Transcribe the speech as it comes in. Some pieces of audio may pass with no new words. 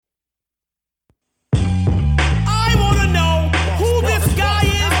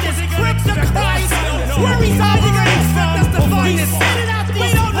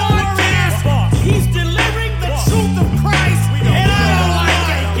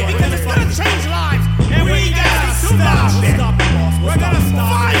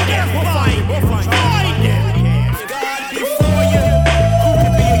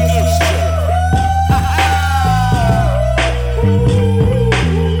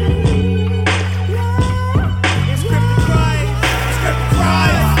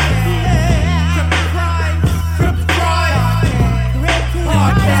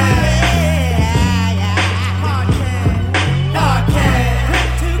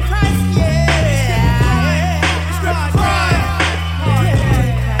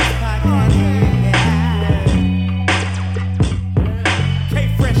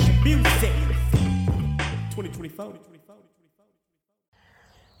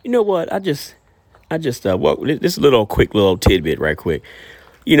You know what? Well, this little quick little tidbit right quick.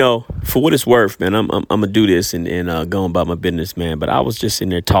 For what it's worth, man, I'm gonna do this and go about my business, man. But I was just sitting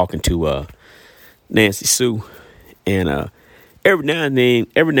there talking to Nancy Sue, and every now and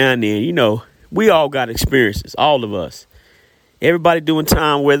then, we all got experiences, all of us. Everybody doing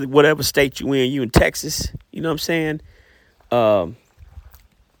time, whatever state you in Texas, you know what I'm saying?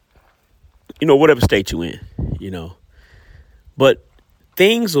 Whatever state you in. But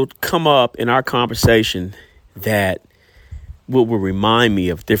things will come up in our conversation that will remind me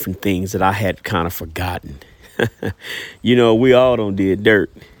of different things that I had kind of forgotten. We all done did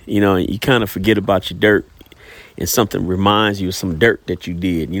dirt. You kind of forget about your dirt and something reminds you of some dirt that you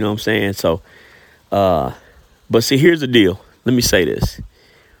did. You know what I'm saying? So, but see, here's the deal. Let me say this.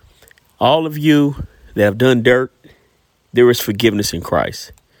 All of you that have done dirt, there is forgiveness in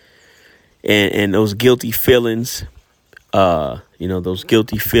Christ. And those guilty feelings, those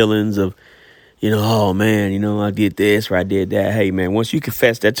guilty feelings of, oh man, I did this or I did that. Hey man, once you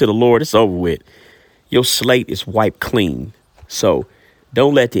confess that to the Lord, it's over with. Your slate is wiped clean. So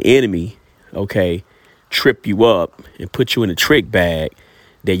don't let the enemy, trip you up and put you in a trick bag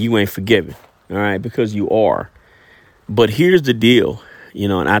that you ain't forgiven. All right. Because you are. But here's the deal,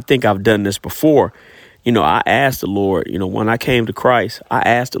 and I think I've done this before. I asked the Lord, when I came to Christ, I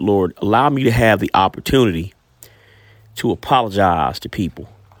asked the Lord, allow me to have the opportunity to apologize to people.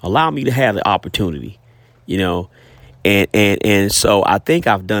 Allow me to have the opportunity, and so I think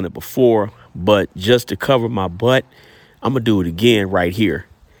I've done it before, but just to cover my butt, I'm going to do it again right here.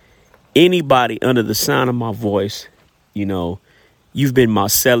 Anybody under the sound of my voice, you've been my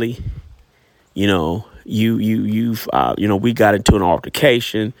celly, you've we got into an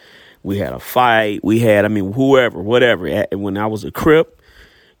altercation. We had a fight. We had, whoever, whatever. When I was a Crip,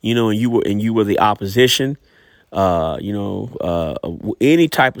 and you were the opposition, any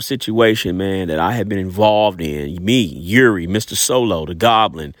type of situation, man, that I have been involved in. Me, Yuri, Mr. Solo, the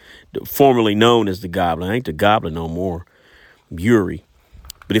Goblin, formerly known as the Goblin. I ain't the Goblin no more. Yuri.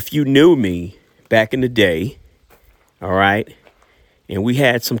 But if you knew me back in the day, all right, and we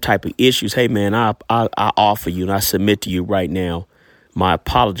had some type of issues, hey, man, I offer you and I submit to you right now my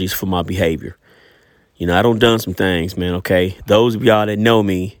apologies for my behavior. I done some things, man, okay? Those of y'all that know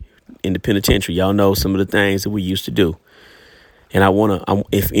me in the penitentiary, y'all know some of the things that we used to do. And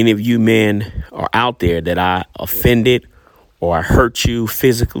if any of you men are out there that I offended or I hurt you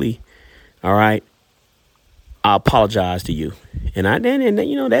physically, all right, I apologize to you. And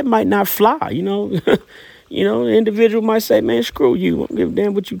that might not fly, the individual might say, man, screw you. I don't give a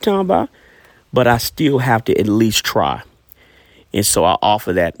damn what you talking about. But I still have to at least try. And so I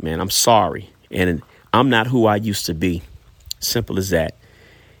offer that, man. I'm sorry. And I'm not who I used to be. Simple as that.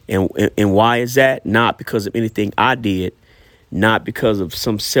 And why is that? Not because of anything I did, not because of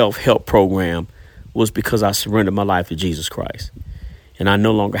some self-help program, was because I surrendered my life to Jesus Christ. And I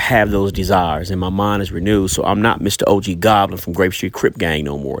no longer have those desires and my mind is renewed. So I'm not Mr. OG Goblin from Grape Street Crip Gang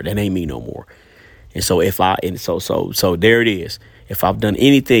no more. That ain't me no more. And so so there it is. If I've done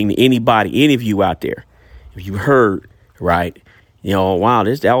anything to anybody, any of you out there, if you heard, right, wow,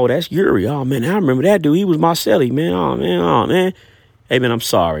 that's Yuri. Oh man, I remember that dude. He was my celly, man. Oh man. Hey man, I'm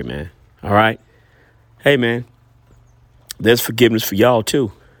sorry, man. All right. Hey man, there's forgiveness for y'all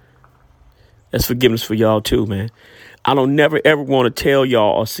too. There's forgiveness for y'all too, man. I don't never ever want to tell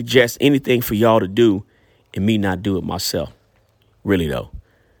y'all or suggest anything for y'all to do and me not do it myself. Really though.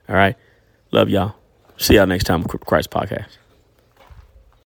 All right. Love y'all. See y'all next time on Crip Christ Podcast.